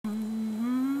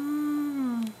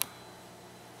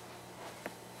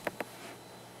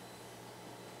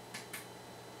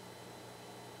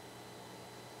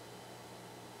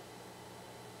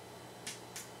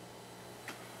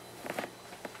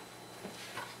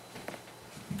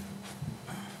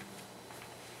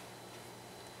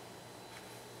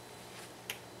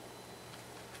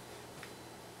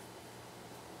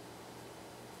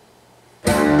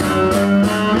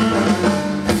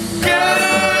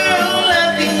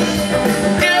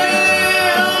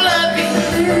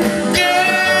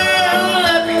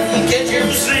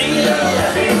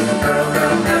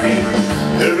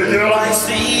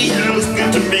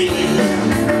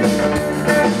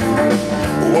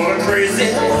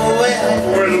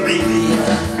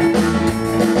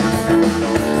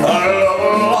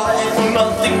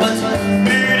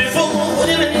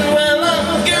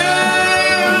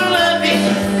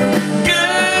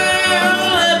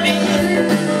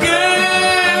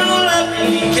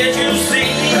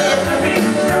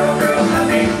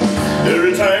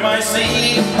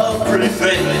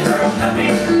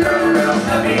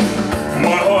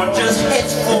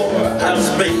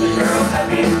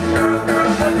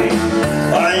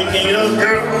need a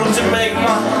girl to make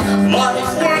my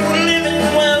life worth living.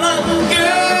 Well, I'm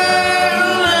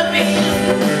girl happy,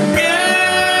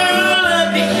 girl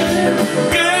happy,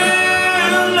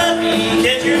 girl happy.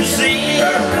 Can't you see?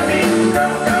 I've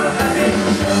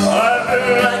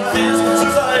been like this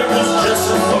since I was just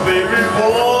a baby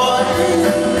boy.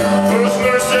 First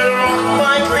nurse said rock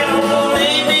my cradle,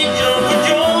 made me jump for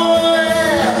joy.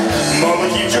 Mama,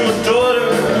 keep your daughter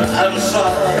out of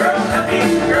sight. Girl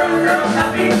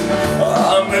happy,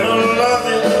 I'm gonna love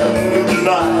it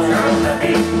tonight. girl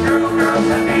happy.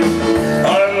 I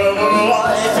love a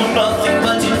life of nothing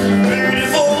but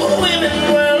beautiful women.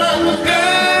 Well, I'm a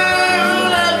girl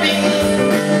happy,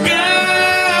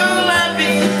 girl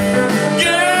happy,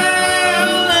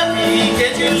 girl happy.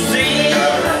 Can't you see?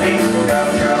 Girl happy.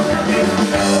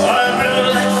 I've been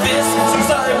like this since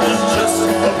I was just a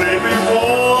baby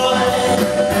boy.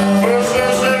 First I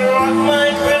said rock my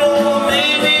cradle,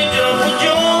 made me jump for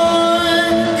joy.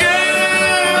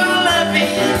 Girl happy,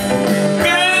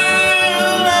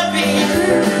 girl happy,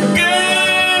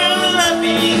 girl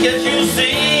happy. Can't you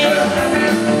see?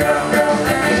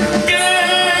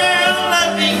 Girl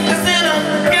happy, I said I'm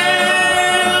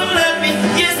girl happy.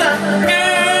 Yes, I'm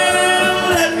girl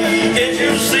happy. Can't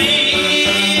you see?